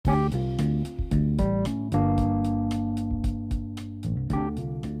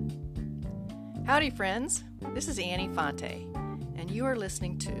Howdy, friends. This is Annie Fonte, and you are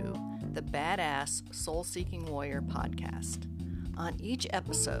listening to the Badass Soul-Seeking Warrior podcast. On each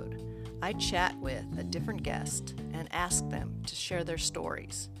episode, I chat with a different guest and ask them to share their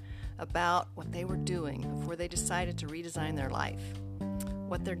stories about what they were doing before they decided to redesign their life,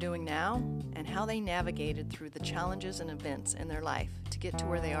 what they're doing now, and how they navigated through the challenges and events in their life to get to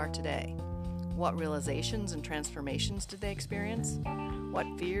where they are today. What realizations and transformations did they experience? What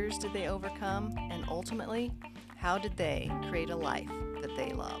fears did they overcome? And ultimately, how did they create a life that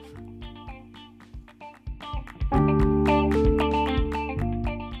they love?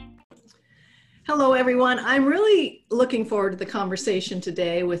 Hello, everyone. I'm really looking forward to the conversation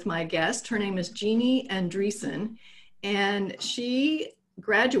today with my guest. Her name is Jeannie Andresen, and she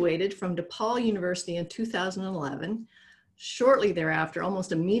graduated from DePaul University in 2011. Shortly thereafter,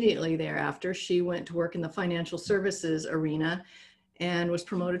 almost immediately thereafter, she went to work in the financial services arena and was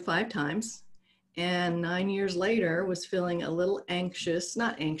promoted 5 times. And 9 years later was feeling a little anxious,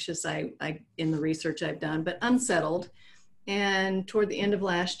 not anxious I in the research I've done, but unsettled. And toward the end of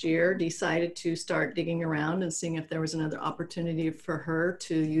last year, decided to start digging around and seeing if there was another opportunity for her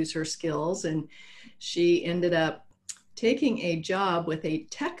to use her skills. And she ended up taking a job with a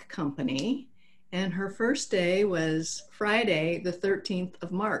tech company. And her first day was Friday, the 13th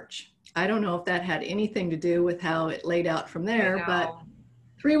of March. I don't know if that had anything to do with how it laid out from there, but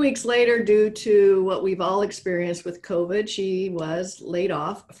 3 weeks later, due to what we've all experienced with COVID, she was laid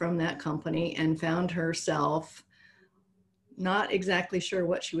off from that company and found herself not exactly sure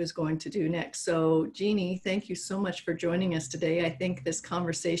what she was going to do next. So Jeannie, thank you so much for joining us today. I think this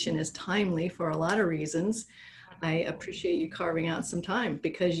conversation is timely for a lot of reasons. I appreciate you carving out some time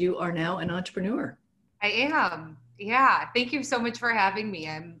because you are now an entrepreneur. I am. Yeah. Thank you so much for having me.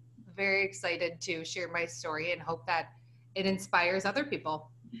 I'm very excited to share my story and hope that it inspires other people.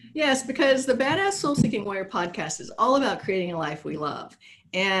 Yes, because the Badass Soul-Seeking Warrior podcast is all about creating a life we love.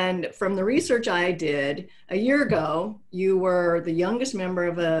 And from the research I did, a year ago, you were the youngest member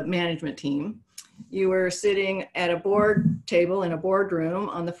of a management team. You were sitting at a board table in a boardroom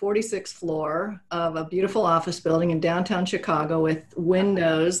on the 46th floor of a beautiful office building in downtown Chicago with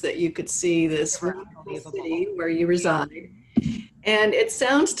windows that you could see this city where you reside. And it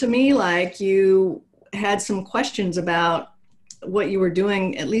sounds to me like you had some questions about what you were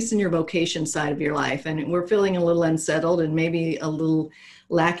doing, at least in your vocation side of your life. And we're feeling a little unsettled and maybe a little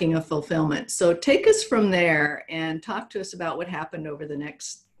lacking of fulfillment. So take us from there and talk to us about what happened over the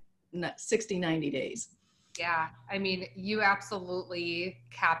next 60, 90 days. Yeah. I mean, you absolutely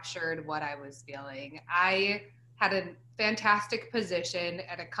captured what I was feeling. I had a fantastic position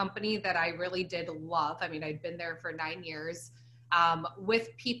at a company that I really did love. I mean, I'd been there for 9 years with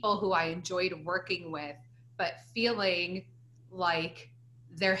people who I enjoyed working with, but feeling like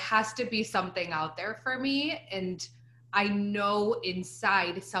there has to be something out there for me. And I know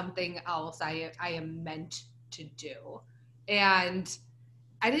inside something else I am meant to do. And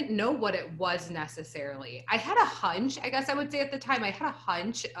I didn't know what it was necessarily. I had a hunch, I guess I would say at the time, I had a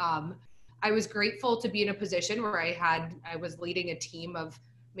hunch. I was grateful to be in a position where I was leading a team of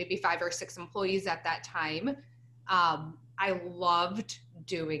maybe 5 or 6 employees at that time. I loved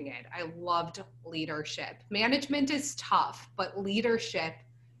doing it. I loved leadership. Management is tough, but leadership,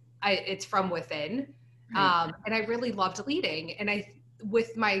 it's from within. Right. And I really loved leading. And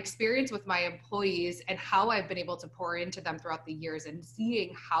with my experience with my employees and how I've been able to pour into them throughout the years and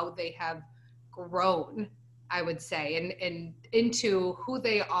seeing how they have grown, I would say, and into who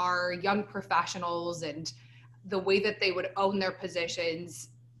they are, young professionals, and the way that they would own their positions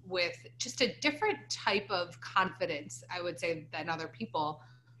with just a different type of confidence, I would say, than other people,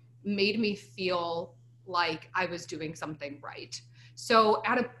 made me feel like I was doing something right. So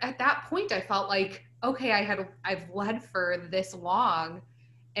at that point, I felt like, okay, I've led for this long,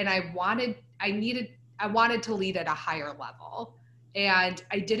 and I wanted to lead at a higher level. And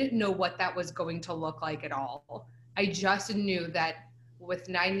I didn't know what that was going to look like at all. I just knew that with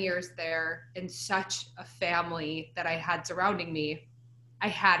 9 years there and such a family that I had surrounding me, I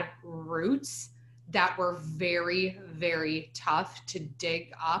had roots that were very, very tough to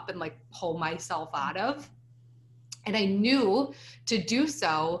dig up and like pull myself out of. And I knew to do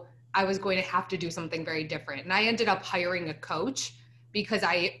so, I was going to have to do something very different. And I ended up hiring a coach because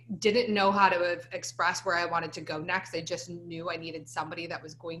I didn't know how to express where I wanted to go next. I just knew I needed somebody that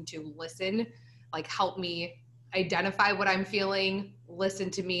was going to listen, like help me identify what I'm feeling, listen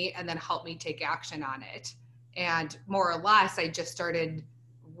to me, and then help me take action on it. And more or less, I just started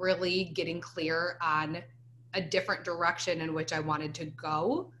really getting clear on a different direction in which I wanted to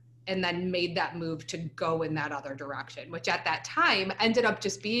go and then made that move to go in that other direction, which at that time ended up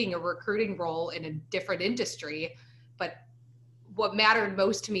just being a recruiting role in a different industry. But what mattered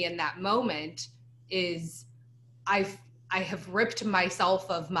most to me in that moment is I have ripped myself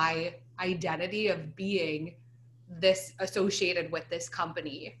of my identity of being this associated with this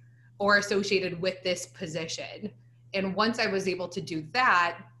company or associated with this position. And once I was able to do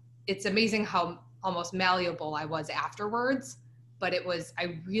that, it's amazing how almost malleable I was afterwards. But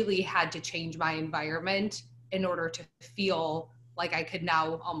I really had to change my environment in order to feel like I could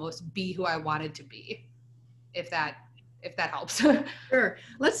now almost be who I wanted to be, if that helps. Sure.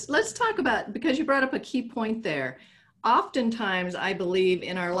 Let's talk about, because you brought up a key point there. Oftentimes, I believe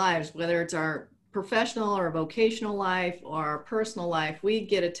in our lives, whether it's our professional or vocational life or our personal life, we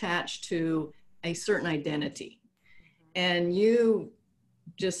get attached to a certain identity. And you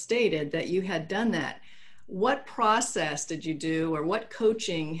just stated that you had done that. What process did you do, or what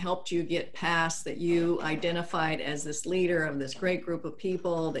coaching helped you get past that you identified as this leader of this great group of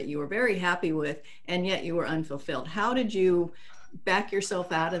people that you were very happy with, and yet you were unfulfilled? How did you back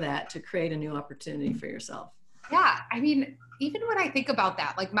yourself out of that to create a new opportunity for yourself? Yeah, I mean, even when I think about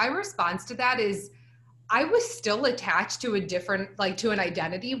that, like my response to that is I was still attached to a different, like to an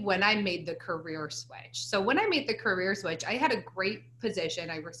identity when I made the career switch. So when I made the career switch, I had a great position.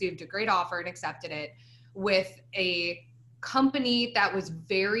 I received a great offer and accepted it with a company that was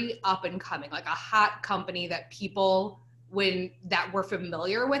very up and coming, like a hot company that people that were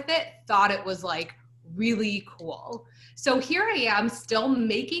familiar with it thought it was like really cool. So here I am still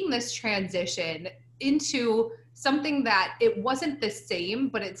making this transition into something that it wasn't the same,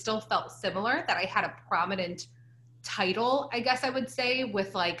 but it still felt similar, that I had a prominent title, I guess I would say,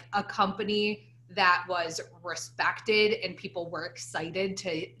 with like a company that was respected and people were excited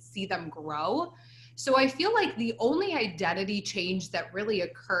to see them grow. So I feel like the only identity change that really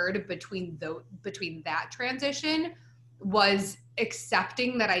occurred between that transition was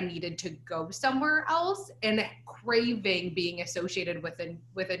accepting that I needed to go somewhere else and craving being associated with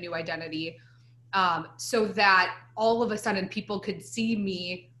a new identity, so that all of a sudden people could see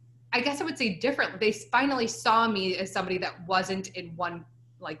me, I guess I would say differently. They finally saw me as somebody that wasn't in one,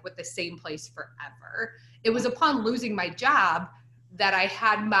 like with the same place forever. It was upon losing my job that I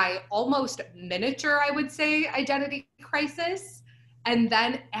had my almost miniature, I would say, identity crisis, and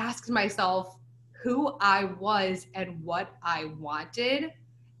then asked myself who I was and what I wanted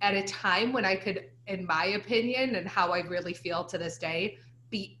at a time when I could, in my opinion, and how I really feel to this day,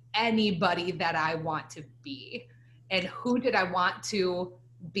 be anybody that I want to be. And who did I want to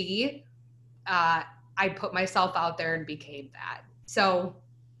be? I put myself out there and became that. So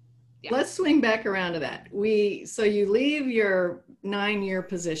yeah. Let's swing back around to that. So you leave your 9-year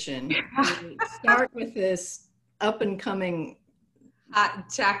position, you start with this up and coming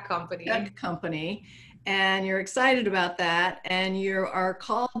tech company, and you're excited about that, and you are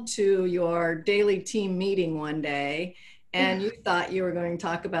called to your daily team meeting one day, and you thought you were going to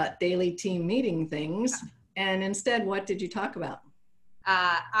talk about daily team meeting things, and instead, what did you talk about?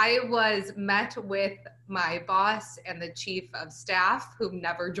 I was met with my boss and the chief of staff, who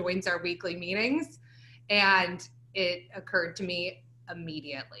never joins our weekly meetings. And it occurred to me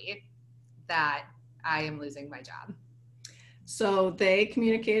immediately that I am losing my job. So they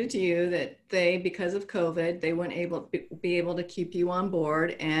communicated to you that because of COVID, they weren't be able to keep you on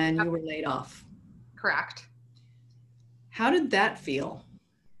board, and you were laid off. Correct. How did that feel?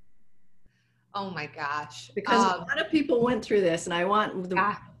 Oh my gosh. Because a lot of people went through this, and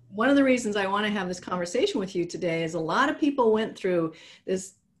one of the reasons I want to have this conversation with you today is a lot of people went through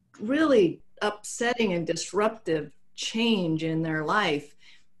this really upsetting and disruptive change in their life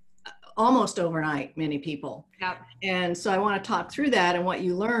almost overnight, many people. Yep. And so I want to talk through that and what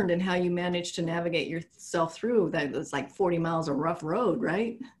you learned and how you managed to navigate yourself through that. It was like 40 miles of rough road,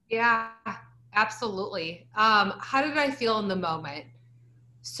 right? Yeah, absolutely. How did I feel in the moment?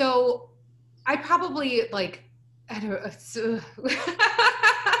 So I probably I don't know.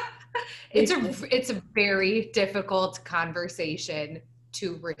 It's a very difficult conversation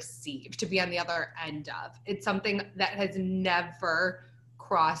to receive, to be on the other end of. It's something that has never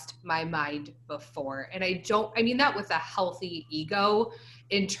crossed my mind before. And I mean that with a healthy ego,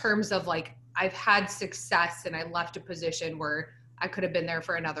 in terms of like, I've had success and I left a position where I could have been there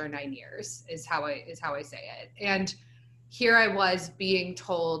for another 9 years, is how I say it. And here I was being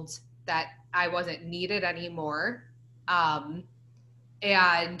told that I wasn't needed anymore. And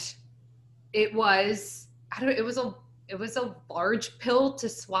it was a large pill to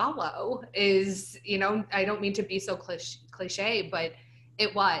swallow, I don't mean to be so cliche, but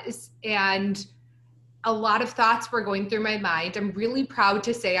it was. And a lot of thoughts were going through my mind. I'm really proud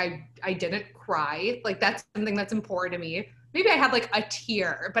to say I didn't cry. Like that's something that's important to me. Maybe I had like a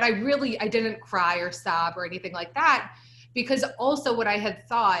tear, but I didn't cry or sob or anything like that, because also what I had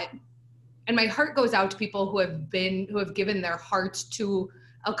thought, and my heart goes out to people who have given their hearts to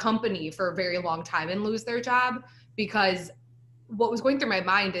a company for a very long time and lose their job, because what was going through my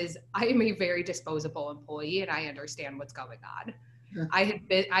mind is I am a very disposable employee and I understand what's going on. Sure.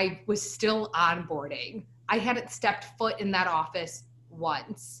 I was still onboarding. I hadn't stepped foot in that office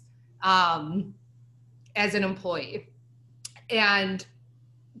once as an employee. And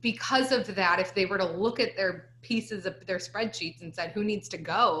because of that, if they were to look at their pieces of their spreadsheets and said, who needs to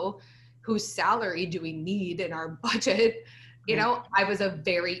go? Whose salary do we need in our budget? You know, I was a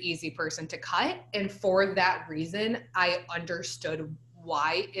very easy person to cut. And for that reason, I understood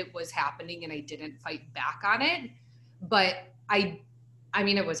why it was happening and I didn't fight back on it. But I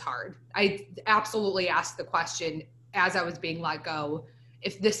mean, it was hard. I absolutely asked the question as I was being let go,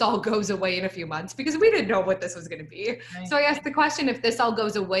 if this all goes away in a few months, because we didn't know what this was going to be. Right. So I asked the question, if this all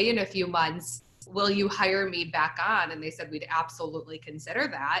goes away in a few months, will you hire me back on? And they said, we'd absolutely consider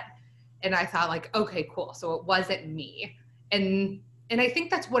that. And I thought like, okay, cool. So it wasn't me. And I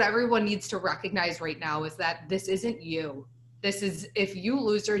think that's what everyone needs to recognize right now, is that this isn't you. This is, if you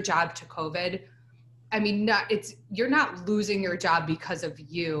lose your job to COVID, I mean, you're not losing your job because of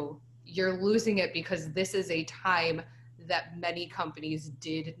you. You're losing it because this is a time that many companies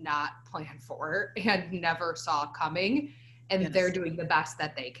did not plan for and never saw coming. And yes, they're doing the best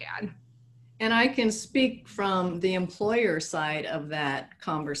that they can. And I can speak from the employer side of that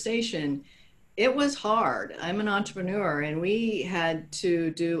conversation. It was hard. I'm an entrepreneur and we had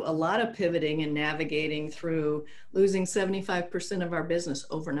to do a lot of pivoting and navigating through losing 75% of our business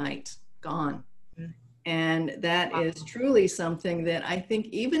overnight, gone. Mm-hmm. And that is truly something that I think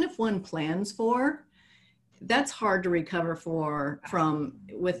even if one plans for, that's hard to recover from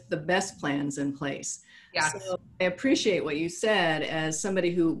with the best plans in place. Yes. So I appreciate what you said as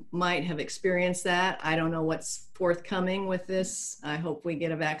somebody who might have experienced that. I don't know what's forthcoming with this. I hope we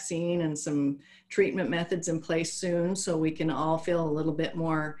get a vaccine and some treatment methods in place soon so we can all feel a little bit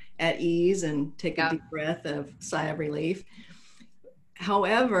more at ease and take a deep breath of sigh of relief.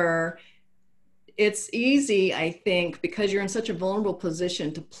 However, it's easy, I think, because you're in such a vulnerable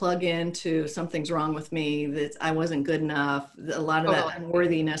position to plug into something's wrong with me, that I wasn't good enough. A lot of that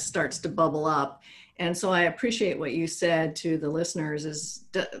unworthiness starts to bubble up. And so I appreciate what you said to the listeners is,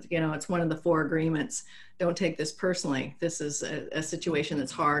 you know, it's one of the 4 agreements. Don't take this personally. This is a situation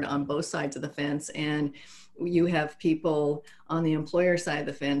that's hard on both sides of the fence. And you have people on the employer side of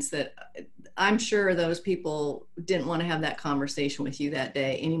the fence that I'm sure those people didn't want to have that conversation with you that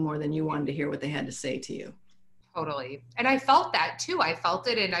day any more than you wanted to hear what they had to say to you. Totally. And I felt that too. I felt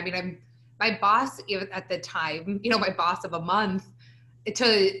it. And I mean, my boss at the time, you know, my boss of a month,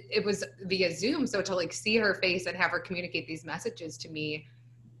 it was via Zoom. So to like see her face and have her communicate these messages to me,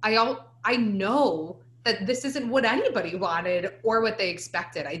 I know that this isn't what anybody wanted or what they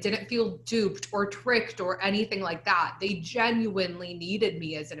expected. I didn't feel duped or tricked or anything like that. They genuinely needed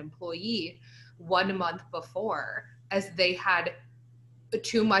me as an employee 1 month before, as they had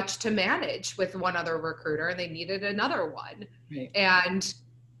too much to manage with one other recruiter and they needed another one. Right. And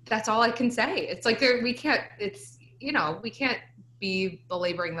that's all I can say. It's like we can't be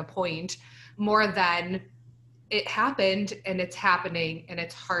belaboring the point more than it happened and it's happening and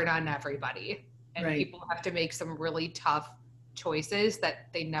it's hard on everybody. And right. People have to make some really tough choices that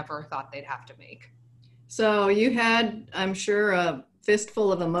they never thought they'd have to make. So you had, I'm sure, a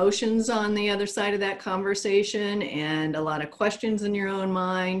fistful of emotions on the other side of that conversation and a lot of questions in your own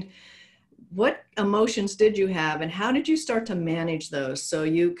mind. What emotions did you have and how did you start to manage those so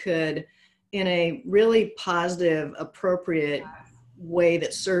you could, in a really positive, appropriate way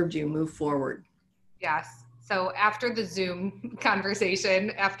that served you, move forward? Yes. So after the Zoom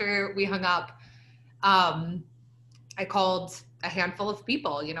conversation, after we hung up, I called a handful of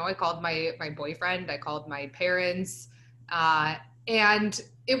people. You know, I called my boyfriend, I called my parents, and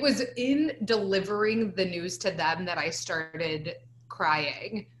it was in delivering the news to them that I started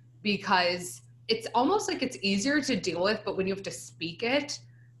crying, because it's almost like it's easier to deal with, but when you have to speak it,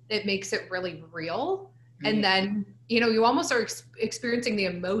 it makes it really real. Right. And then, you know, you almost are experiencing the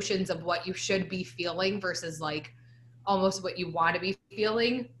emotions of what you should be feeling versus like almost what you want to be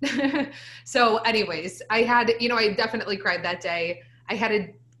feeling. So anyways, I definitely cried that day. I had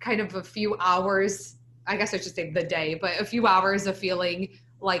a kind of a few hours, I guess I should say the day, but a few hours of feeling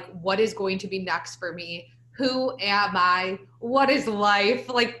like, what is going to be next for me? Who am I? What is life?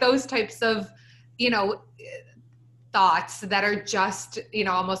 Like those types of, you know, thoughts that are just,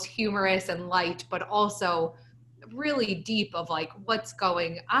 almost humorous and light, but also really deep of like, what's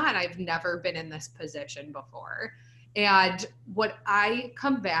going on? I've never been in this position before. And what I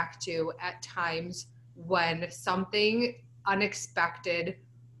come back to at times when something unexpected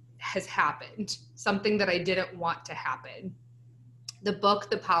has happened, something that I didn't want to happen. The book,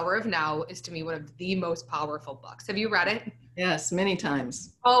 The Power of Now, is to me one of the most powerful books. Have you read it? Yes, many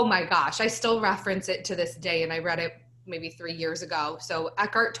times. Oh my gosh, I still reference it to this day, and I read it maybe 3 years ago. So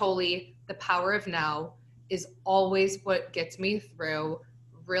Eckhart Tolle, The Power of Now, is always what gets me through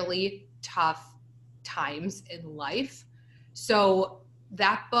really tough times in life. So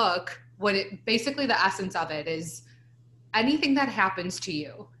that book, basically the essence of it is anything that happens to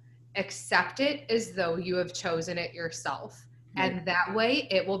you, accept it as though you have chosen it yourself. Right. And that way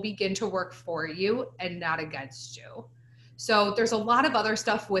it will begin to work for you and not against you. So there's a lot of other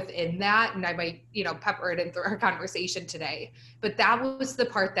stuff within that, and I might, pepper it in through our conversation today. But that was the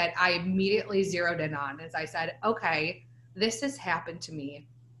part that I immediately zeroed in on, as I said, okay, this has happened to me.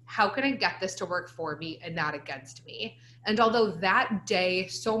 How can I get this to work for me and not against me? And although that day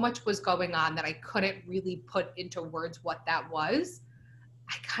so much was going on that I couldn't really put into words what that was,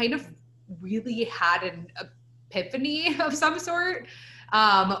 I kind of really had an epiphany of some sort,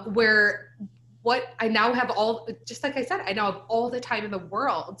 where what I now have just like I said, I now have all the time in the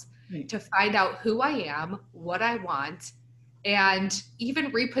world to find out who I am, what I want, and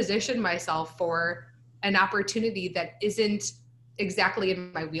even reposition myself for an opportunity that isn't exactly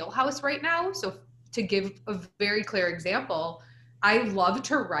in my wheelhouse right now. So to give a very clear example, I love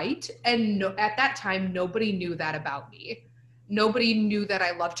to write, and at that time, nobody knew that about me. Nobody knew that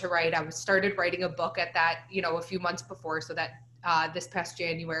I love to write. I started writing a book at that, a few months before, so that this past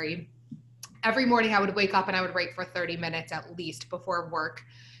January, every morning I would wake up and I would write for 30 minutes at least before work,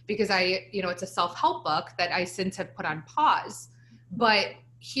 because it's a self-help book that I since have put on pause. But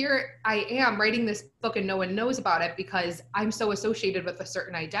here I am writing this book and no one knows about it because I'm so associated with a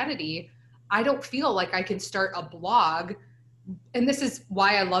certain identity. I don't feel like I can start a blog. And this is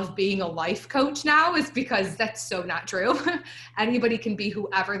why I love being a life coach now, is because that's so not true. Anybody can be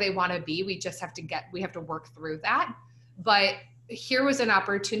whoever they want to be. We have to work through that. But here was an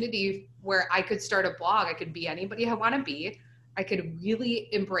opportunity where I could start a blog. I could be anybody I want to be. I could really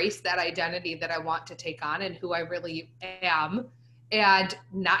embrace that identity that I want to take on and who I really am, and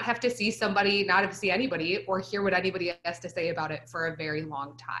not have to see somebody, not have to see anybody or hear what anybody has to say about it for a very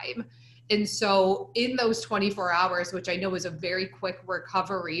long time. And so in those 24 hours, which I know is a very quick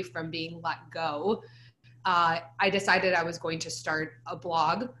recovery from being let go, I decided I was going to start a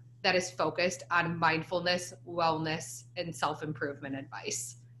blog that is focused on mindfulness, wellness, and self-improvement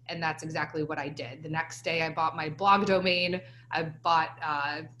advice. And that's exactly what I did. The next day I bought my blog domain. I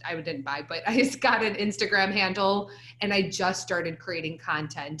didn't buy, but I just got an Instagram handle, and I just started creating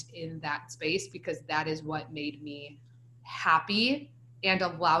content in that space because that is what made me happy and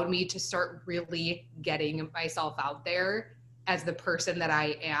allowed me to start really getting myself out there as the person that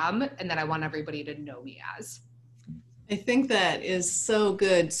I am and that I want everybody to know me as. I think that is so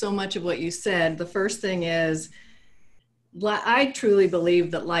good. So much of what you said. The first thing is, I truly believe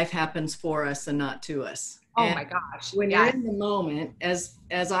that life happens for us and not to us. Oh And my gosh. when you're in the moment, as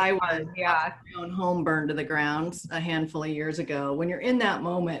I was, Yeah. my own home burned to the ground a handful of years ago. When you're in that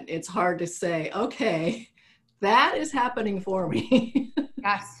moment, it's hard to say, okay, that is happening for me.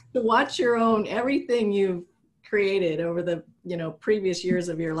 Yes. To watch your own, everything you've created over the previous years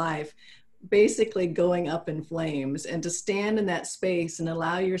of your life basically going up in flames, and to stand in that space and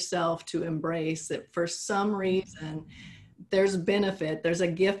allow yourself to embrace that for some reason there's benefit, there's a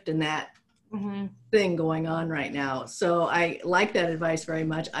gift in that thing going on right now. So I like that advice very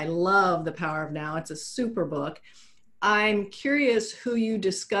much. I love The Power of Now. It's a super book. I'm curious who you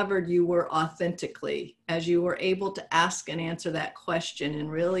discovered you were authentically as you were able to ask and answer that question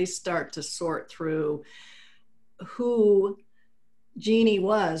and really start to sort through who Jeannie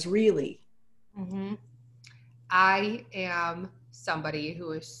was really. I am somebody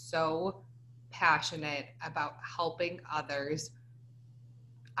who is so passionate about helping others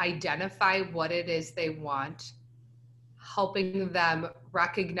identify what it is they want, helping them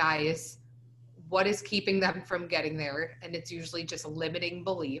recognize what is keeping them from getting there. And it's usually just limiting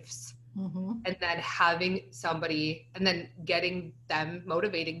beliefs. And then having somebody, and then getting them,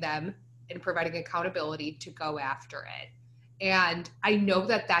 motivating them, and providing accountability to go after it. And I know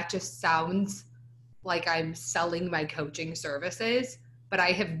that that just sounds like I'm selling my coaching services, but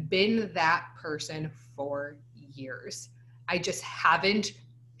I have been that person for years. I just haven't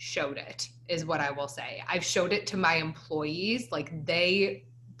showed it, is what I will say. I've showed it to my employees, like they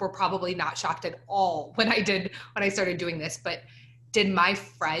were probably not shocked at all when I started doing this. But did my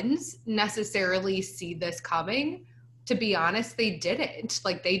friends necessarily see this coming? To be honest, they didn't.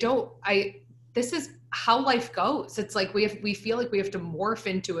 Like this is how life goes. It's like we feel like we have to morph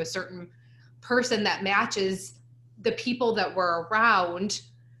into a certain person that matches the people that we're around.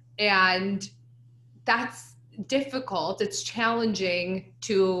 And that's difficult. It's challenging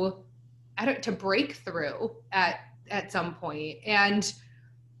to break through at some point. And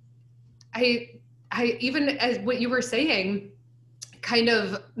I even, as what you were saying, kind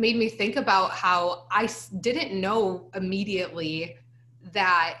of made me think about how I didn't know immediately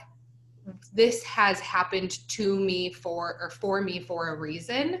that this has happened to me for me for a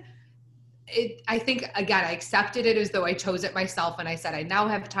reason. I think, again, I accepted it as though I chose it myself. And I said, I now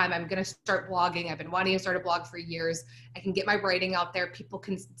have time. I'm going to start blogging. I've been wanting to start a blog for years. I can get my writing out there. People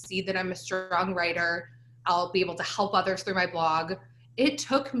can see that I'm a strong writer. I'll be able to help others through my blog. It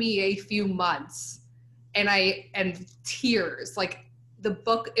took me a few months and tears. Like the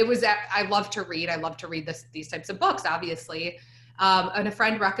book, I love to read. I love to read these types of books, obviously. And a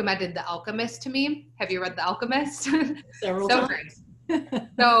friend recommended The Alchemist to me. Have you read The Alchemist? Several So times. great.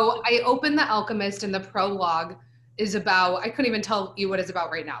 So I opened The Alchemist, and the prologue is about, I couldn't even tell you what it's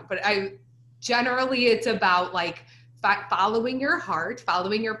about right now, but it's about like following your heart,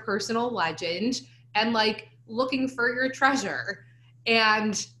 following your personal legend, and like looking for your treasure.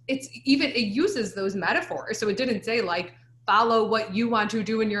 And it uses those metaphors. So it didn't say like, follow what you want to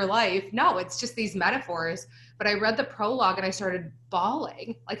do in your life. No, it's just these metaphors. But I read the prologue and I started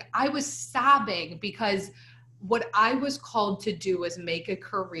bawling. Like I was sobbing because what I was called to do was make a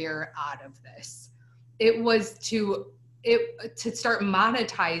career out of this. It was to start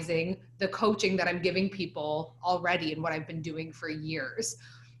monetizing the coaching that I'm giving people already and what I've been doing for years.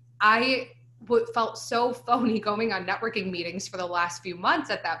 I felt so phony going on networking meetings for the last few months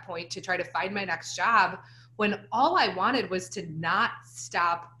at that point to try to find my next job, when all I wanted was to not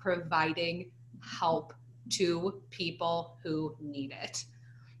stop providing help to people who need it.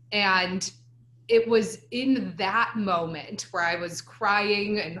 And it was in that moment where I was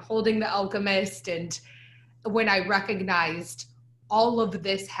crying and holding The Alchemist, and when I recognized all of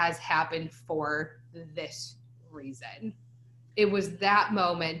this has happened for this reason. It was that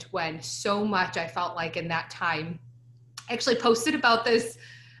moment when so much I felt like in that time. I actually posted about this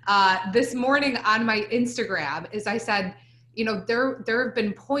this morning on my Instagram. As I said, there have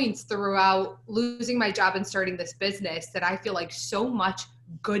been points throughout losing my job and starting this business that I feel like so much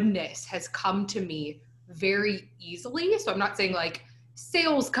goodness has come to me very easily. So I'm not saying like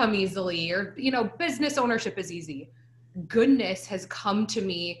sales come easily or, business ownership is easy. Goodness has come to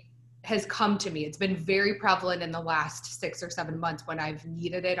me. It's been very prevalent in the last 6 or 7 months when I've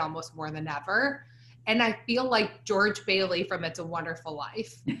needed it almost more than ever. And I feel like George Bailey from It's a Wonderful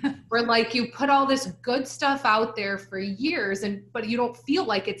Life, where like you put all this good stuff out there for years, but you don't feel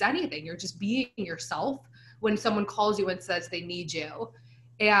like it's anything. You're just being yourself when someone calls you and says they need you.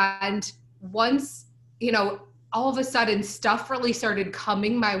 And once, all of a sudden stuff really started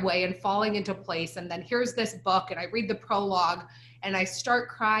coming my way and falling into place. And then here's this book, and I read the prologue and I start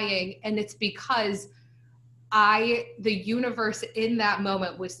crying. And it's because the universe in that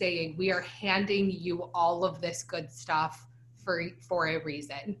moment was saying, we are handing you all of this good stuff for a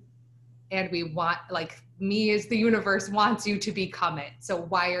reason. And we want, like, me as the universe wants you to become it. So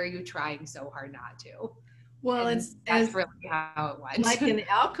why are you trying so hard not to? Well, that's really how it went. Like in The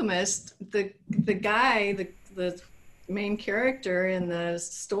Alchemist, the guy, the main character in the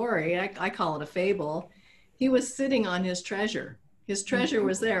story, I call it a fable, he was sitting on his treasure. His treasure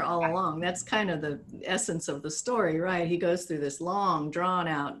was there all along. That's kind of the essence of the story, right? He goes through this long, drawn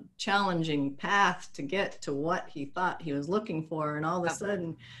out, challenging path to get to what he thought he was looking for. And all of a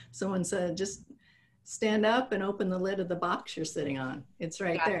sudden, someone said, just stand up and open the lid of the box you're sitting on. It's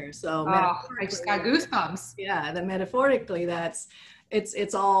right there. So I just got goosebumps. Yeah, metaphorically,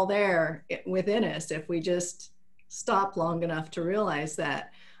 it's all there within us if we just stop long enough to realize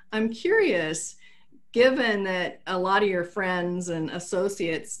that. I'm curious, given that a lot of your friends and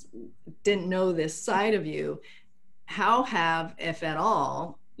associates didn't know this side of you, how have, if at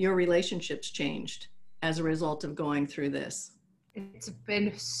all, your relationships changed as a result of going through this? It's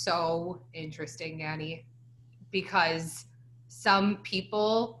been so interesting, Annie, because some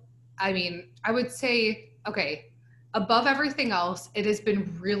people, I would say, okay, above everything else, it has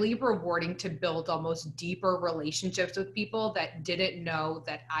been really rewarding to build almost deeper relationships with people that didn't know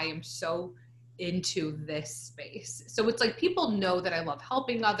that I am so into this space. So it's like people know that I love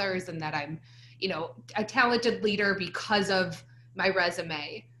helping others and that I'm, a talented leader because of my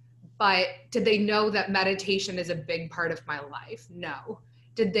resume. But did they know that meditation is a big part of my life? No.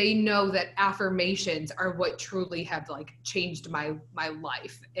 did they know that affirmations are what truly have like changed my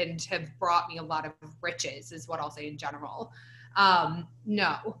life and have brought me a lot of riches, is what I'll say in general.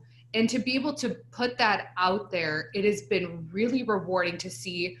 No. And to be able to put that out there, it has been really rewarding to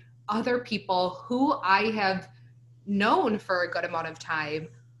see other people who I have known for a good amount of time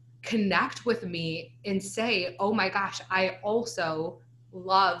connect with me and say, oh my gosh, I also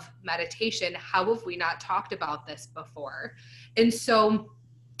love meditation. How have we not talked about this before? And so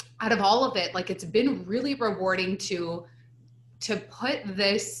out of all of it, like, it's been really rewarding to put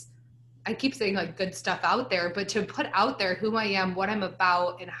this, I keep saying like good stuff out there, but to put out there who I am, what I'm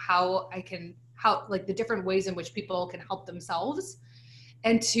about, and how like the different ways in which people can help themselves,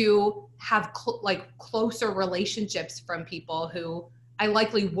 and to have like closer relationships from people who I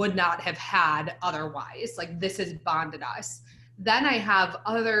likely would not have had otherwise. Like, this has bonded us. Then I have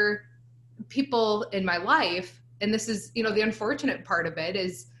other people in my life, and this is, you know, the unfortunate part of it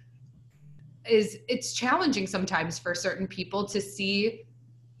is it's challenging sometimes for certain people to see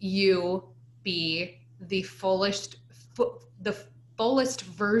you be the fullest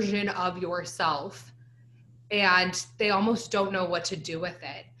version of yourself, and they almost don't know what to do with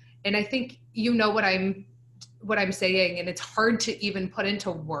it. And I think you know what I'm saying, and it's hard to even put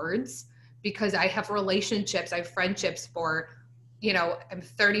into words, because I have relationships, I have friendships for, you know, I'm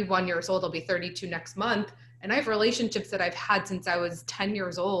 31 years old, I'll be 32 next month, and I have relationships that I've had since I was 10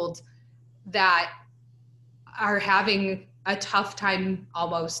 years old that are having a tough time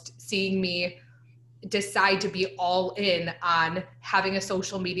almost seeing me decide to be all in on having a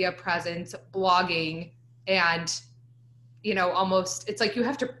social media presence, blogging, and, you know, almost, it's like you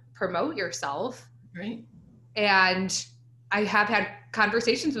have to promote yourself. Right. And I have had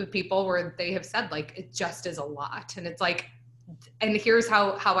conversations with people where they have said, like, it just is a lot. And it's like, and here's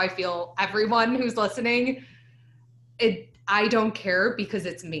how I feel, everyone who's listening, I don't care, because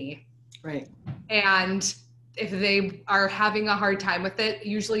it's me. Right. And if they are having a hard time with it,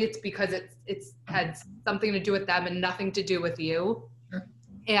 usually it's because it's had something to do with them and nothing to do with you. Sure.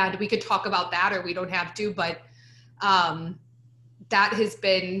 And we could talk about that, or we don't have to, but that has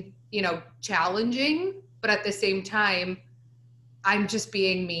been, you know, challenging. But at the same time, I'm just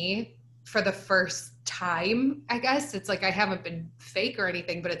being me for the first time, I guess. It's like I haven't been fake or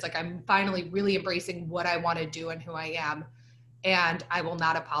anything, but it's like I'm finally really embracing what I want to do and who I am. And I will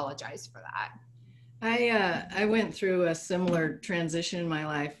not apologize for that. I went through a similar transition in my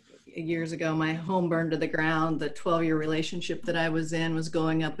life years ago. My home burned to the ground. The 12-year relationship that I was in was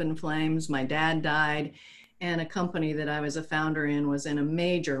going up in flames. My dad died, and a company that I was a founder in was in a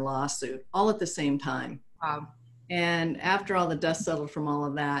major lawsuit, all at the same time. Wow. And after all the dust settled from all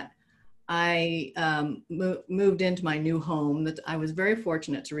of that, I moved into my new home that I was very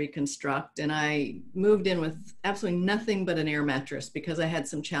fortunate to reconstruct. And I moved in with absolutely nothing but an air mattress, because I had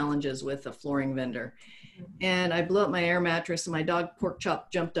some challenges with a flooring vendor. And I blew up my air mattress, and my dog Pork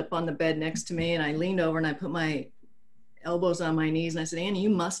Chop jumped up on the bed next to me, and I leaned over and I put my elbows on my knees, and I said, Annie, you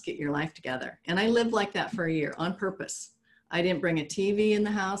must get your life together. And I lived like that for a year on purpose. I didn't bring a TV in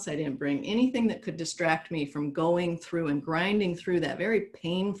the house. I didn't bring anything that could distract me from going through and grinding through that very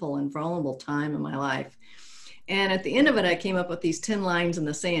painful and vulnerable time in my life. And at the end of it, I came up with these 10 lines in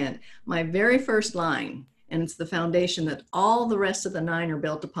the sand. My very first line, and it's the foundation that all the rest of the 9 are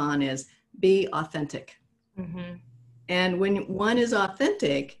built upon, is be authentic. Mm-hmm. And when one is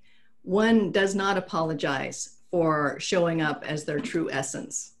authentic, one does not apologize for showing up as their true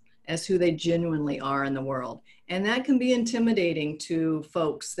essence, as who they genuinely are in the world. And that can be intimidating to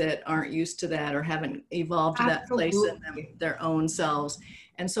folks that aren't used to that or haven't evolved to that place in them, their own selves.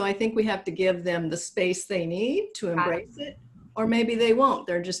 And so I think we have to give them the space they need to embrace it, or maybe they won't.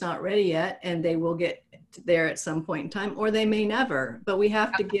 They're just not ready yet, and they will get there at some point in time, or they may never. But we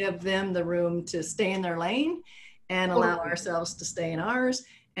have to give them the room to stay in their lane and allow ourselves to stay in ours.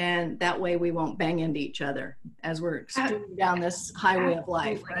 And that way we won't bang into each other as we're streaming down this highway of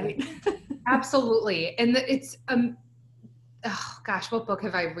life, right? Absolutely. And it's, oh gosh, what book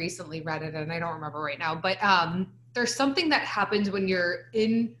have I recently read it? And I don't remember right now, but there's something that happens when you're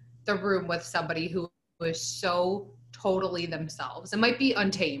in the room with somebody who is so totally themselves. It might be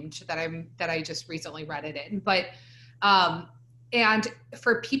Untamed that I just recently read it in, but, and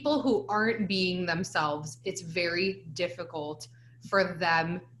for people who aren't being themselves, it's very difficult for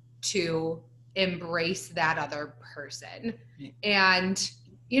them to embrace that other person. And,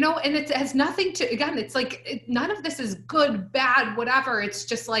 you know, and it has nothing to, again, it's like, none of this is good, bad, whatever. It's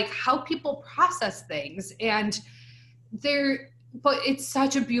just like how people process things. And but it's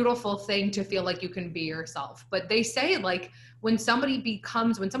such a beautiful thing to feel like you can be yourself. But they say, like, when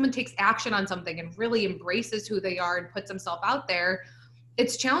someone takes action on something and really embraces who they are and puts themselves out there,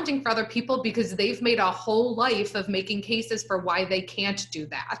 it's challenging for other people because they've made a whole life of making cases for why they can't do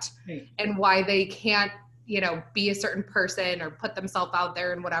that, Right. and why they can't, be a certain person or put themselves out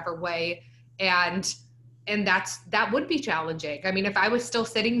there in whatever way. And that would be challenging. I mean, if I was still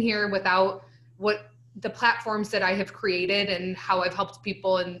sitting here without what the platforms that I have created and how I've helped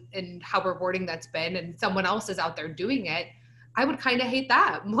people, and how rewarding that's been, and someone else is out there doing it, I would kind of hate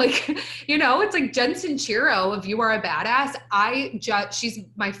that. Like, it's like Jen Sincero of You Are a Badass. She's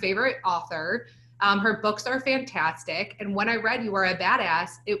my favorite author. Her books are fantastic. And when I read You Are a Badass,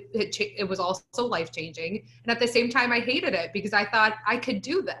 it was also life-changing. And at the same time, I hated it because I thought I could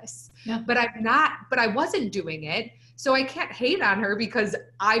do this, but I wasn't doing it. So I can't hate on her because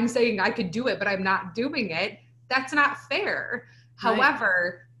I'm saying I could do it, but I'm not doing it. That's not fair. Right.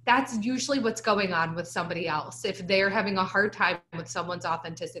 However, that's usually what's going on with somebody else. If they're having a hard time with someone's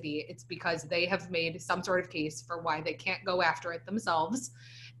authenticity, it's because they have made some sort of case for why they can't go after it themselves.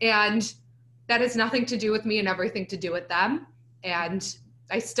 And that has nothing to do with me and everything to do with them. And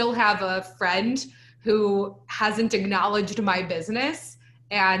I still have a friend who hasn't acknowledged my business.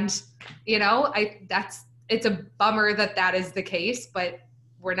 And, it's a bummer that is the case, but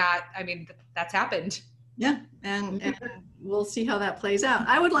that's happened. Yeah. And we'll see how that plays out.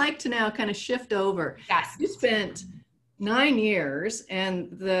 I would like to now kind of shift over. Yes. You spent 9 years, and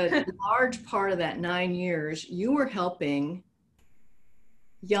the large part of that 9 years, you were helping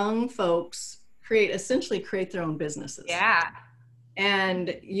young folks essentially create their own businesses. Yeah.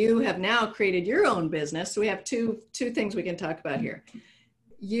 And you have now created your own business. So we have two things we can talk about here.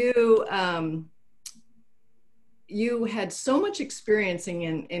 You had so much experience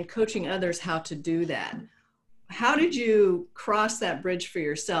in coaching others how to do that. How did you cross that bridge for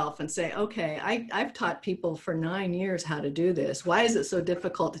yourself and say, okay, I've taught people for 9 years how to do this. Why is it so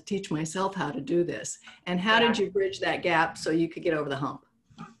difficult to teach myself how to do this? And how did you bridge that gap so you could get over the hump?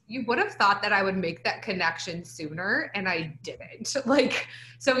 You would have thought that I would make that connection sooner, and I didn't.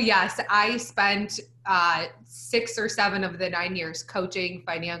 So yes, I spent 6 or 7 of the 9 years coaching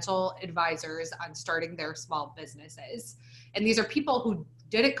financial advisors on starting their small businesses. And these are people who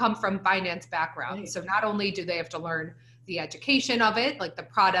didn't come from finance backgrounds. Right. So not only do they have to learn the education of it, like the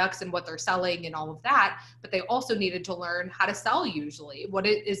products and what they're selling and all of that, but they also needed to learn how to sell, usually what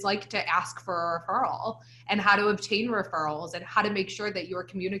it is like to ask for a referral, and how to obtain referrals, and how to make sure that you're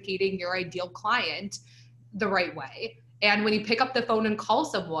communicating your ideal client the right way. And when you pick up the phone and call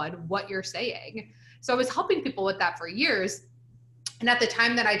someone, what you're saying. So I was helping people with that for years. And at the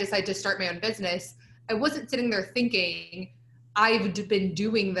time that I decided to start my own business, I wasn't sitting there thinking, I've been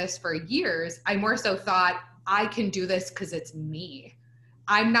doing this for years. I more so thought, I can do this because it's me.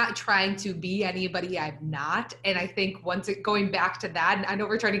 I'm not trying to be anybody I'm not. And I think going back to that, and I know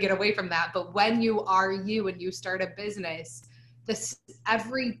we're trying to get away from that, but when you are you and you start a business,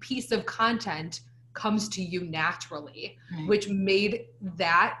 every piece of content comes to you naturally, right. Which made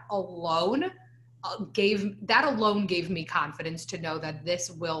that alone gave me confidence to know that this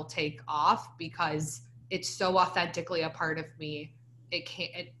will take off because it's so authentically a part of me. It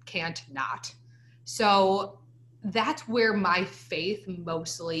can't not. So that's where my faith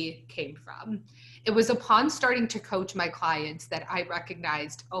mostly came from. It was upon starting to coach my clients that I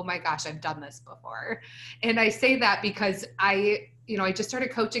recognized, oh my gosh, I've done this before. And I say that because I just started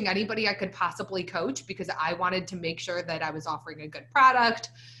coaching anybody I could possibly coach because I wanted to make sure that I was offering a good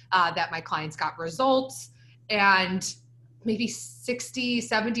product, that my clients got results. And maybe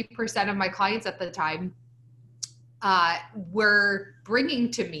 60-70% of my clients at the time were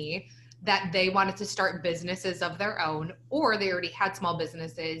bringing to me that they wanted to start businesses of their own, or they already had small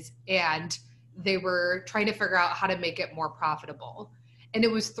businesses and they were trying to figure out how to make it more profitable. And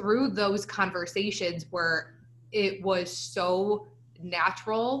it was through those conversations where it was so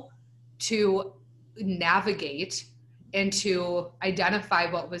natural to navigate and to identify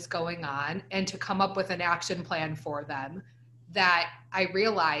what was going on and to come up with an action plan for them, that I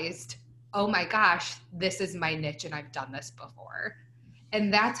realized, oh my gosh, this is my niche and I've done this before.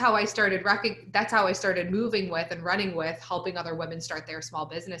 And that's how I started moving with and running with helping other women start their small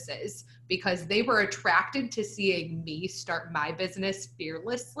businesses, because they were attracted to seeing me start my business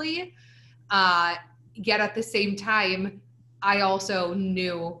fearlessly. Yet at the same time, I also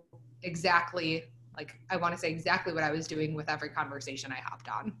knew exactly what I was doing with every conversation I hopped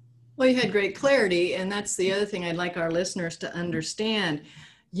on. Well, you had great clarity. And that's the other thing I'd like our listeners to understand.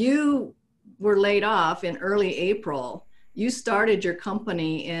 You were laid off in early April. You started your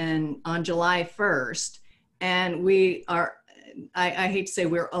company on July 1st, and we are, I hate to say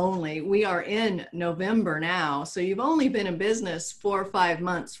we are in November now. So you've only been in business 4 or 5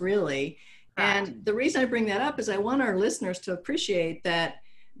 months really. Correct. And the reason I bring that up is I want our listeners to appreciate that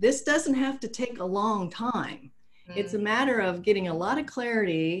this doesn't have to take a long time. It's a matter of getting a lot of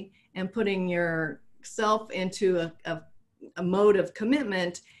clarity and putting yourself into a mode of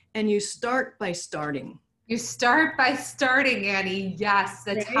commitment, and you start by starting. You start by starting, Annie. Yes,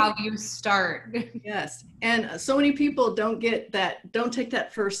 that's Right? how you start. Yes. And so many people don't take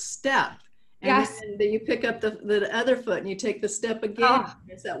that first step. And Yes. then you pick up the other foot and you take the step again. Oh,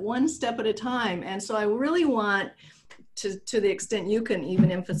 It's that one step at a time. And so I really want to the extent you can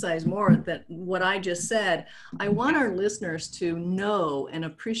even emphasize more that what I just said, I want our listeners to know and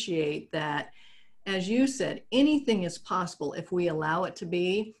appreciate that, as you said, anything is possible if we allow it to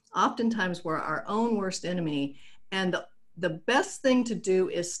be. Oftentimes we're our own worst enemy. And the best thing to do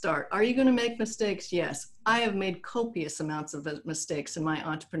is start. Are you going to make mistakes? Yes. I have made copious amounts of mistakes in my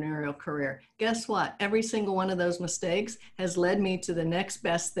entrepreneurial career. Guess what? Every single one of those mistakes has led me to the next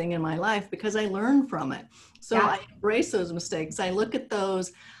best thing in my life because I learned from it. So yeah. I embrace those mistakes. I look at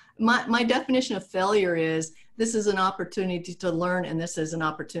those. My definition of failure is this is an opportunity to learn, and this is an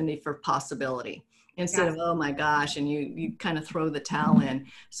opportunity for possibility, instead of, oh my gosh, and you kind of throw the towel in.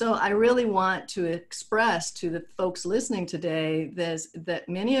 So I really want to express to the folks listening today that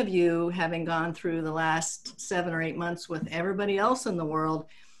many of you, having gone through the last 7 or 8 months with everybody else in the world,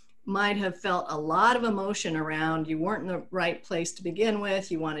 might have felt a lot of emotion around you weren't in the right place to begin with.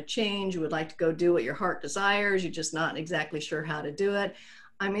 You want to change. You would like to go do what your heart desires. You're just not exactly sure how to do it.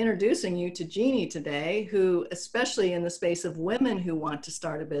 I'm introducing you to Jeannie today, who, especially in the space of women who want to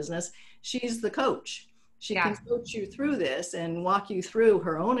start a business, she's the coach. She can coach you through this and walk you through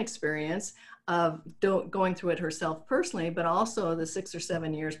her own experience of going through it herself personally, but also the 6 or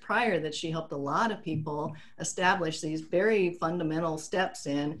 7 years prior that she helped a lot of people establish these very fundamental steps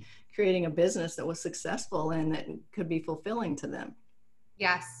in creating a business that was successful and that could be fulfilling to them.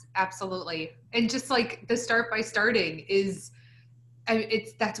 Yes, absolutely. And just like the start by starting is,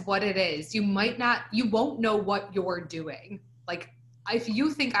 that's what it is. You won't know what you're doing. Like, if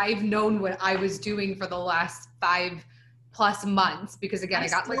you think I've known what I was doing for the last 5+ months, because again, I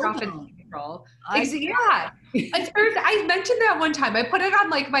got like off in April. Yeah. I mentioned that one time. I put it on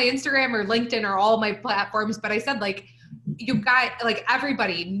like my Instagram or LinkedIn or all my platforms, but I said like, you got like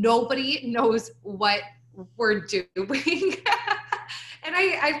nobody knows what we're doing. And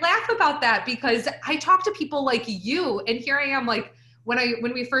I laugh about that because I talk to people like you, and here I am, like,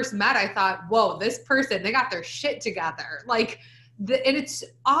 when we first met, I thought, whoa, this person, they got their shit together. Like, and it's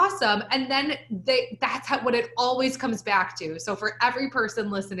awesome. And then that's what it always comes back to. So for every person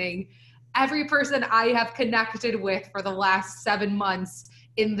listening, every person I have connected with for the last 7 months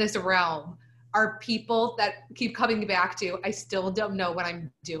in this realm are people that keep coming back to, I still don't know what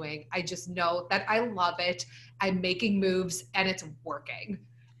I'm doing. I just know that I love it. I'm making moves and it's working.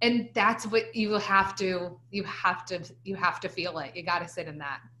 And that's what you have to feel it. You got to sit in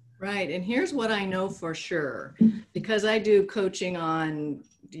that. Right. And here's what I know for sure, because I do coaching on,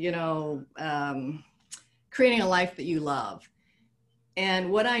 creating a life that you love.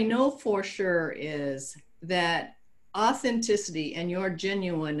 And what I know for sure is that authenticity and your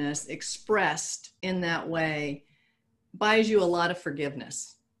genuineness expressed in that way buys you a lot of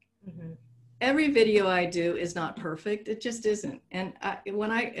forgiveness. Mm-hmm. Every video I do is not perfect. It just isn't. And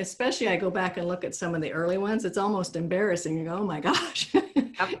especially I go back and look at some of the early ones, it's almost embarrassing. You go, oh my gosh.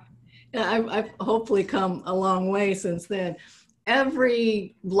 Yep. I've hopefully come a long way since then.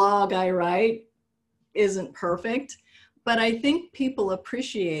 Every blog I write isn't perfect, but I think people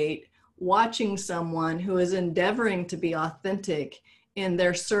appreciate watching someone who is endeavoring to be authentic in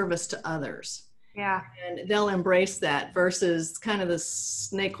their service to others. Yeah. And they'll embrace that versus kind of the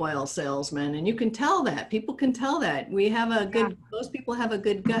snake oil salesman. And you can tell that. People can tell that. Most people have a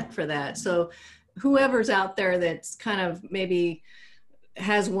good gut for that. So whoever's out there that's kind of maybe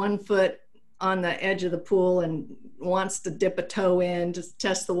has one foot on the edge of the pool and wants to dip a toe in to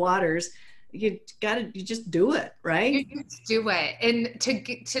test the waters, you just do it, right? You just do it. And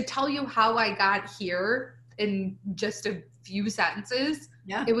to tell you how I got here in just a few sentences,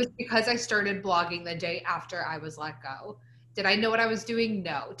 it was because I started blogging the day after I was let go. Did I know what I was doing?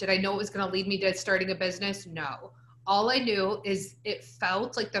 No. Did I know it was going to lead me to starting a business? No. All I knew is it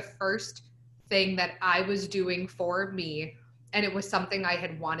felt like the first thing that I was doing for me, and it was something I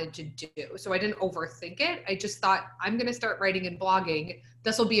had wanted to do. So I didn't overthink it. I just thought, I'm going to start writing and blogging.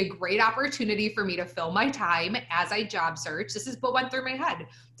 This will be a great opportunity for me to fill my time as I job search. This is what went through my head.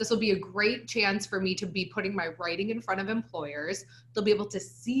 This will be a great chance for me to be putting my writing in front of employers. They'll be able to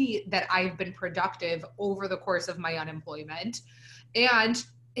see that I've been productive over the course of my unemployment. And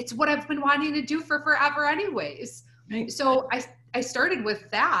it's what I've been wanting to do for forever anyways. Right. So I started with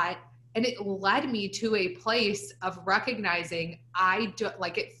that. And it led me to a place of recognizing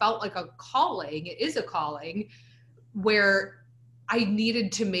it felt like a calling. It is a calling where I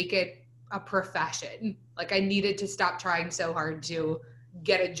needed to make it a profession. Like I needed to stop trying so hard to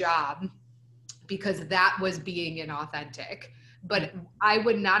get a job because that was being inauthentic. But I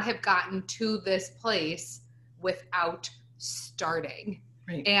would not have gotten to this place without starting.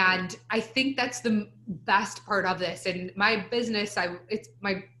 Right. And I think that's the best part of this. And my business,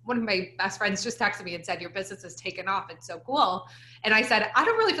 one of my best friends just texted me and said, your business has taken off. It's so cool. And I said, I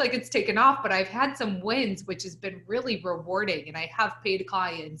don't really feel like it's taken off, but I've had some wins, which has been really rewarding. And I have paid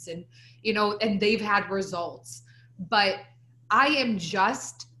clients and, and they've had results. But I am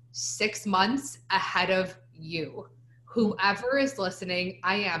just 6 months ahead of you. Whoever is listening,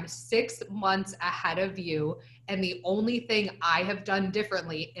 I am 6 months ahead of you. And the only thing I have done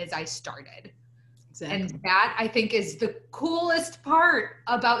differently is I started. Exactly. And that I think is the coolest part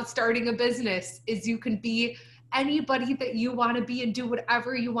about starting a business is you can be anybody that you want to be and do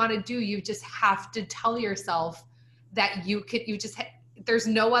whatever you want to do. You just have to tell yourself that there's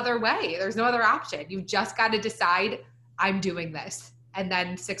no other way. There's no other option. You just got to decide I'm doing this. And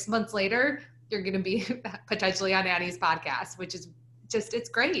then 6 months later, you're going to be potentially on Annie's podcast, which is just, it's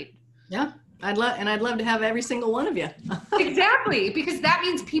great. Yeah. I'd love to have every single one of you. Exactly. Because that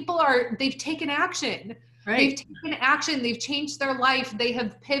means they've taken action. Right. They've taken action. They've changed their life. They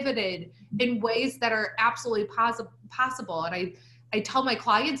have pivoted in ways that are absolutely possible. And I tell my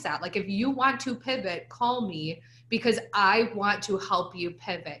clients that, like, if you want to pivot, call me because I want to help you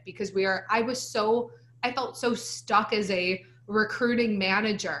pivot because I felt so stuck as a recruiting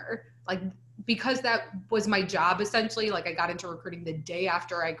manager, like, because that was my job essentially. Like I got into recruiting the day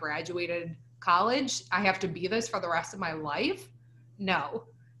after I graduated college. I have to be this for the rest of my life. No,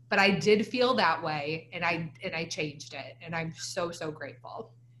 but I did feel that way and I changed it. And I'm so, so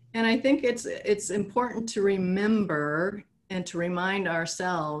grateful. And I think it's important to remember and to remind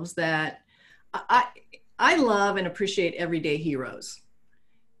ourselves that I love and appreciate everyday heroes.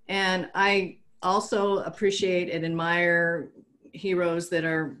 And I also appreciate and admire heroes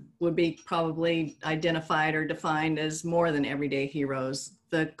that would be probably identified or defined as more than everyday heroes.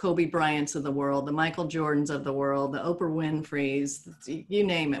 The Kobe Bryants of the world, the Michael Jordans of the world, the Oprah Winfreys, you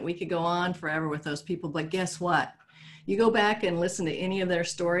name it. We could go on forever with those people, but guess what? You go back and listen to any of their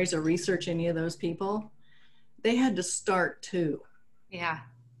stories or research any of those people, they had to start too. Yeah.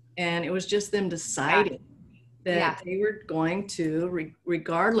 And it was just them deciding that they were going to,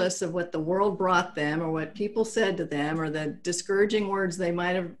 regardless of what the world brought them or what people said to them or the discouraging words they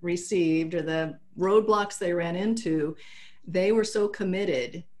might have received or the roadblocks they ran into, they were so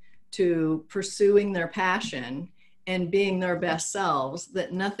committed to pursuing their passion and being their best selves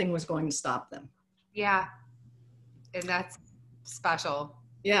that nothing was going to stop them. Yeah. And that's special.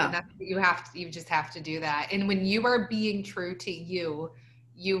 Yeah. And that's, you just have to do that. And when you are being true to you,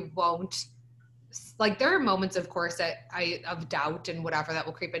 you won't, like, there are moments, of course, of doubt and whatever that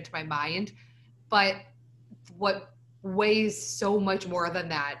will creep into my mind. But what weighs so much more than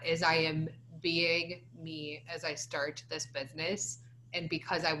that is I am being me as I start this business. And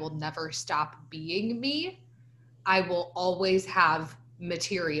because I will never stop being me, I will always have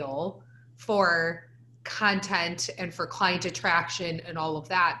material for content and for client attraction and all of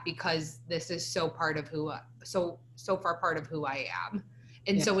that, because this is so part of so far part of who I am.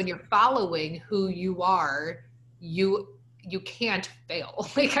 And so when you're following who you are, you can't fail.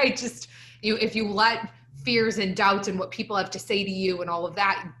 Like if you let fears and doubts and what people have to say to you and all of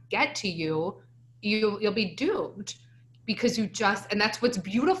that get to you, you'll be doomed because and that's what's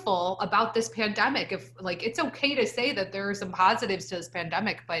beautiful about this pandemic. If, like, it's okay to say that there are some positives to this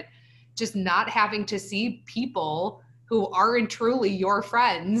pandemic, but just not having to see people who aren't truly your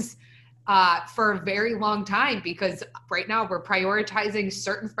friends for a very long time, because right now we're prioritizing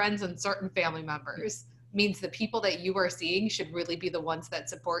certain friends and certain family members, means the people that you are seeing should really be the ones that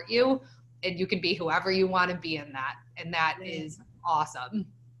support you, and you can be whoever you want to be in that. And that is awesome.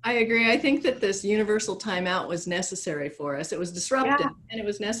 I agree. I think that this universal timeout was necessary for us. It was disruptive and it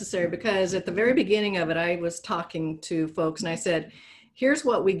was necessary because at the very beginning of it, I was talking to folks and I said, here's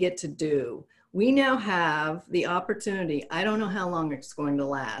what we get to do. We now have the opportunity. I don't know how long it's going to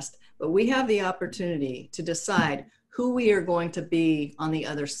last, but we have the opportunity to decide who we are going to be on the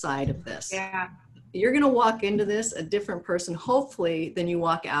other side of this. Yeah. You're going to walk into this a different person, hopefully, than you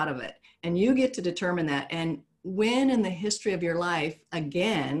walk out of it. And you get to determine that. And when in the history of your life,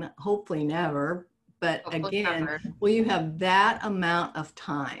 again, hopefully never, but hopefully again, never, will you have that amount of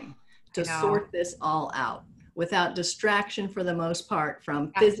time to sort this all out without distraction for the most part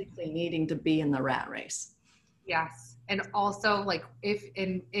from physically needing to be in the rat race? Yes. And also, like,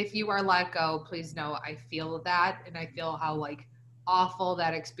 if you are let go, please know I feel that, and I feel how like awful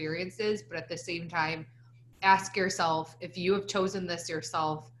that experience is. But at the same time, ask yourself, if you have chosen this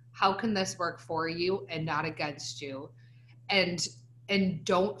yourself, how can this work for you and not against you? And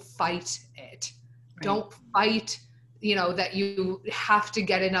don't fight it. Right. Don't fight, that you have to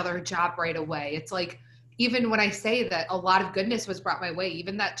get another job right away. It's like, even when I say that a lot of goodness was brought my way,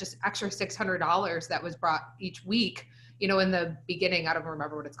 even that just extra $600 that was brought each week, in the beginning, I don't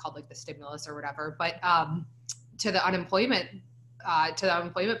remember what it's called, like the stimulus or whatever, but to the unemployment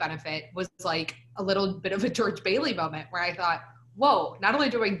benefit was like a little bit of a George Bailey moment where I thought, whoa, not only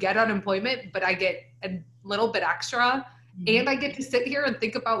do I get unemployment, but I get a little bit extra, and I get to sit here and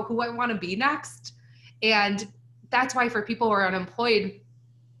think about who I want to be next. And that's why for people who are unemployed,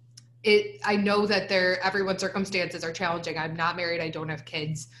 I know that everyone's circumstances are challenging. I'm not married. I don't have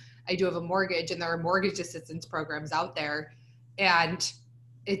kids. I do have a mortgage, and there are mortgage assistance programs out there. And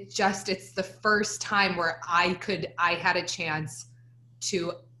it's the first time where I had a chance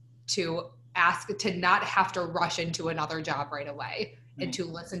to ask to not have to rush into another job right away, and to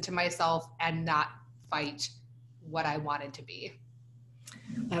listen to myself and not fight what I wanted to be.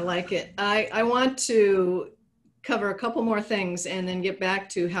 I like it. I want to cover a couple more things and then get back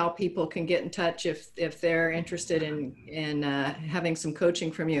to how people can get in touch if they're interested in having some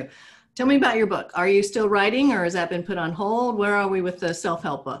coaching from you. Tell me about your book. Are you still writing, or has that been put on hold? Where are we with the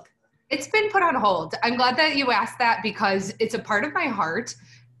self-help book? It's been put on hold. I'm glad that you asked that, because it's a part of my heart,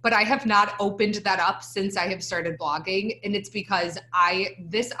 but I have not opened that up since I have started blogging. And it's because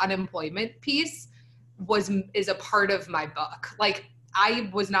this unemployment piece is a part of my book. Like, I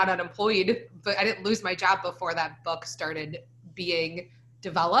was not unemployed, but I didn't lose my job before that book started being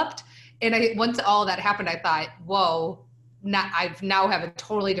developed. And once all that happened, I thought, whoa, I've now have a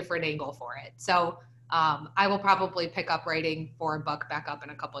totally different angle for it. So I will probably pick up writing for a book back up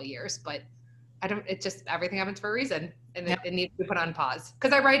in a couple of years, but everything happens for a reason, and it needs to be put on pause.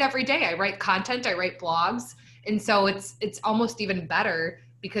 Because I write every day. I write content, I write blogs. And so it's almost even better,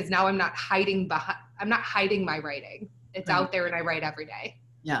 because now I'm not hiding my writing. It's out there, and I write every day.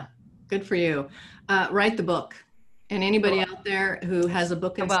 Yeah. Good for you. Write the book. And anybody out there who has a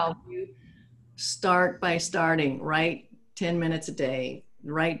book inside you, start by starting. Write 10 minutes a day.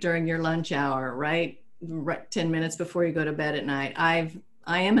 Write during your lunch hour. Write 10 minutes before you go to bed at night. I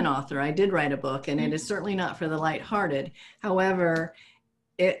am an author. I did write a book, and it is certainly not for the lighthearted. However,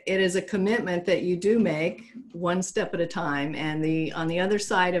 it is a commitment that you do make one step at a time. And on the other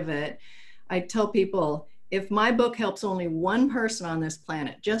side of it, I tell people, if my book helps only one person on this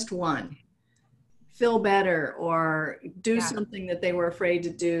planet, just one, feel better or do something that they were afraid to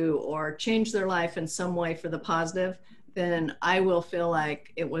do, or change their life in some way for the positive, then I will feel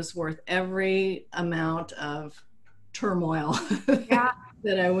like it was worth every amount of turmoil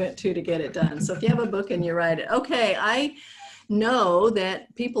that I went to get it done. So if you have a book and you write it, okay, I know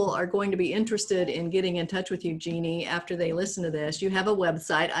that people are going to be interested in getting in touch with you, Jeannie, after they listen to this. You have a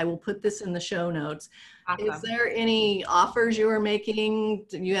website. I will put this in the show notes. Awesome. Is there any offers you are making?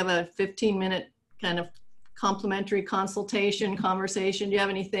 You have a 15-minute kind of complimentary consultation conversation. Do you have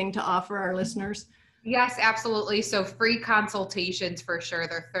anything to offer our listeners? Yes, absolutely. So free consultations for sure.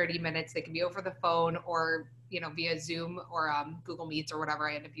 They're 30 minutes. They can be over the phone or, via Zoom or Google Meets or whatever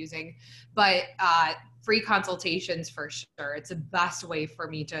I end up using. But free consultations for sure. It's the best way for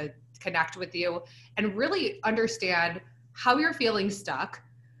me to connect with you and really understand how you're feeling stuck,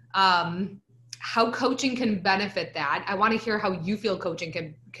 how coaching can benefit that. I want to hear how you feel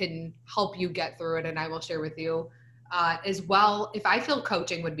coaching can help you get through it, and I will share with you as well if I feel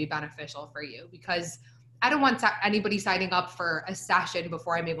coaching would be beneficial for you, because I don't want anybody signing up for a session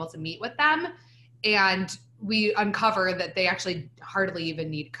before I'm able to meet with them and we uncover that they actually hardly even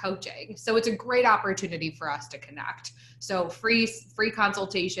need coaching. So it's a great opportunity for us to connect. So free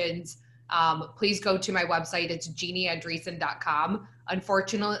consultations. Please go to my website. It's jeannieandresen.com.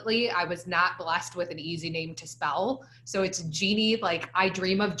 Unfortunately, I was not blessed with an easy name to spell. So it's Jeannie, like I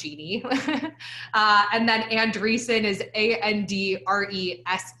dream of Jeannie. And then Andresen is Andresen.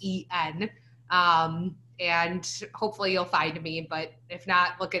 And hopefully you'll find me, but if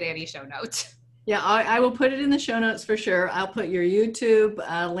not, look at Annie's show notes. Yeah, I will put it in the show notes for sure. I'll put your YouTube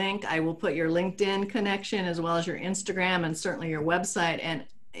link. I will put your LinkedIn connection as well as your Instagram and certainly your website. And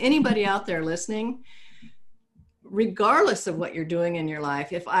anybody out there listening, regardless of what you're doing in your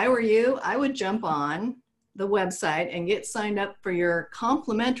life, if I were you, I would jump on the website and get signed up for your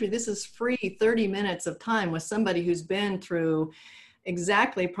complimentary, this is free 30 minutes of time with somebody who's been through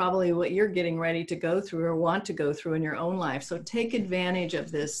exactly probably what you're getting ready to go through or want to go through in your own life. So take advantage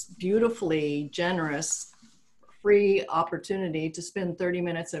of this beautifully generous free opportunity to spend 30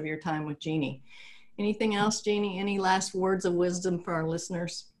 minutes of your time with Jeannie. Anything else, Jeannie? Any last words of wisdom for our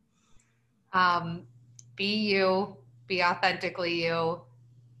listeners? Be you, be authentically you.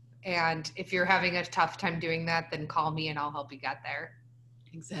 And if you're having a tough time doing that, then call me and I'll help you get there.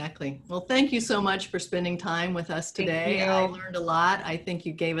 Exactly. Well, thank you so much for spending time with us today. I learned a lot. I think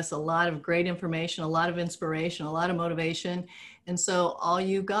you gave us a lot of great information, a lot of inspiration, a lot of motivation. And so all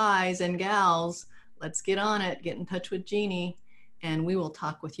you guys and gals, let's get on it, get in touch with Jeannie, and we will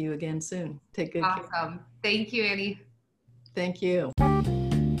talk with you again soon. Take good care. Awesome. Thank you, Annie. Thank you.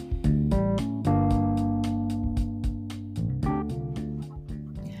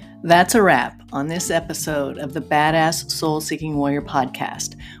 That's a wrap on this episode of the Badass Soul Seeking Warrior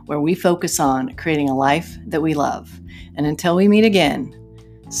podcast, where we focus on creating a life that we love. And until we meet again,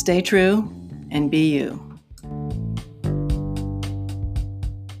 stay true and be you.